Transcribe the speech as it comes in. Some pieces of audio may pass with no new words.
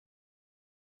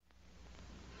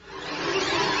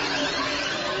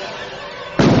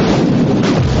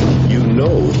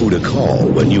who to call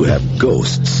when you have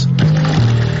ghosts.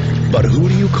 But who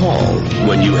do you call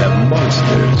when you have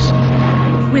monsters?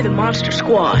 We're the Monster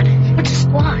Squad. What's a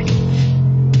squad?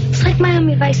 It's like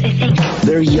Miami Vice, I think.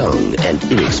 They're young and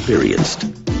inexperienced.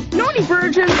 Naughty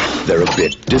virgins. They're a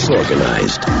bit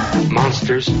disorganized.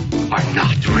 Monsters are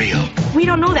not real. We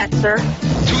don't know that, sir.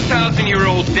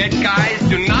 2,000-year-old dead guys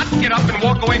do not get up and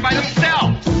walk away by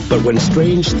themselves. But when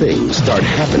strange things start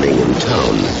happening in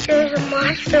town... There's a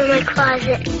monster in my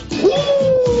closet.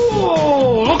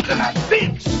 Ooh, look at that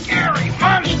big, scary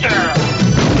monster!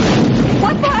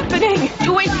 What's happening?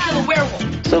 2 ways to kill a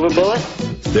werewolf. Silver bullet?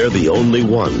 They're the only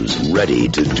ones ready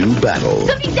to do battle.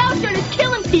 Something's out there that's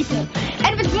killing people.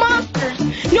 And if it's monsters,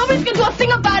 nobody's gonna do a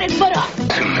thing about it but us.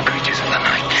 Soon the creatures of the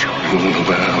night shall rule the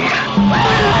world.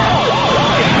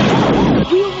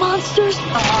 Real monsters?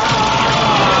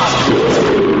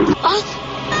 Us?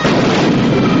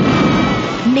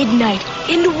 Midnight.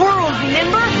 In the world,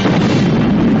 remember?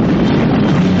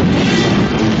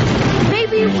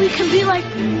 Maybe we can be like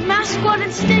Mask Squad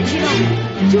instead, you know.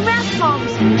 2 mask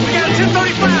bombs. We got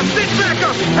 1035. Stick back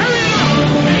up. Hurry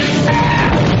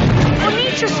up! Or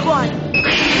Nature Squad.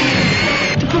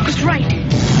 The book is right.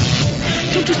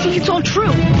 Don't you think it's all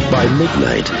true? By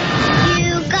midnight,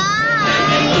 You guys!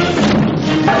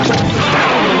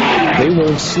 they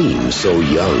won't seem so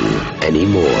young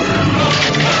anymore.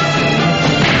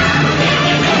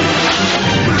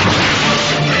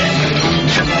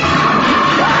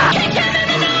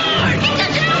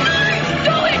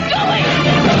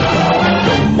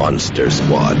 The Monster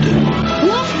Squad.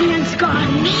 Wolfman's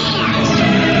gone mad.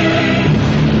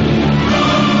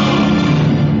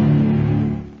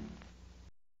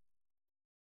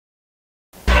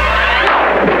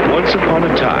 Once upon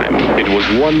a time, it was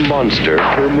one monster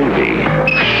per movie.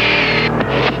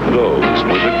 Those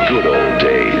were the good old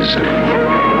days.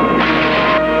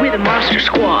 We're the Monster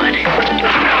Squad.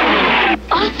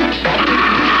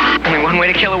 Only one way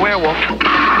to kill a werewolf.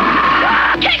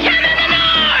 Kick him in the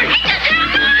nose!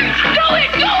 Do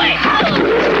it!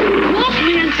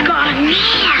 Wolfman's gone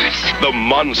mad. The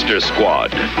Monster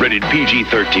Squad, rated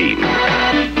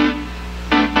PG-13.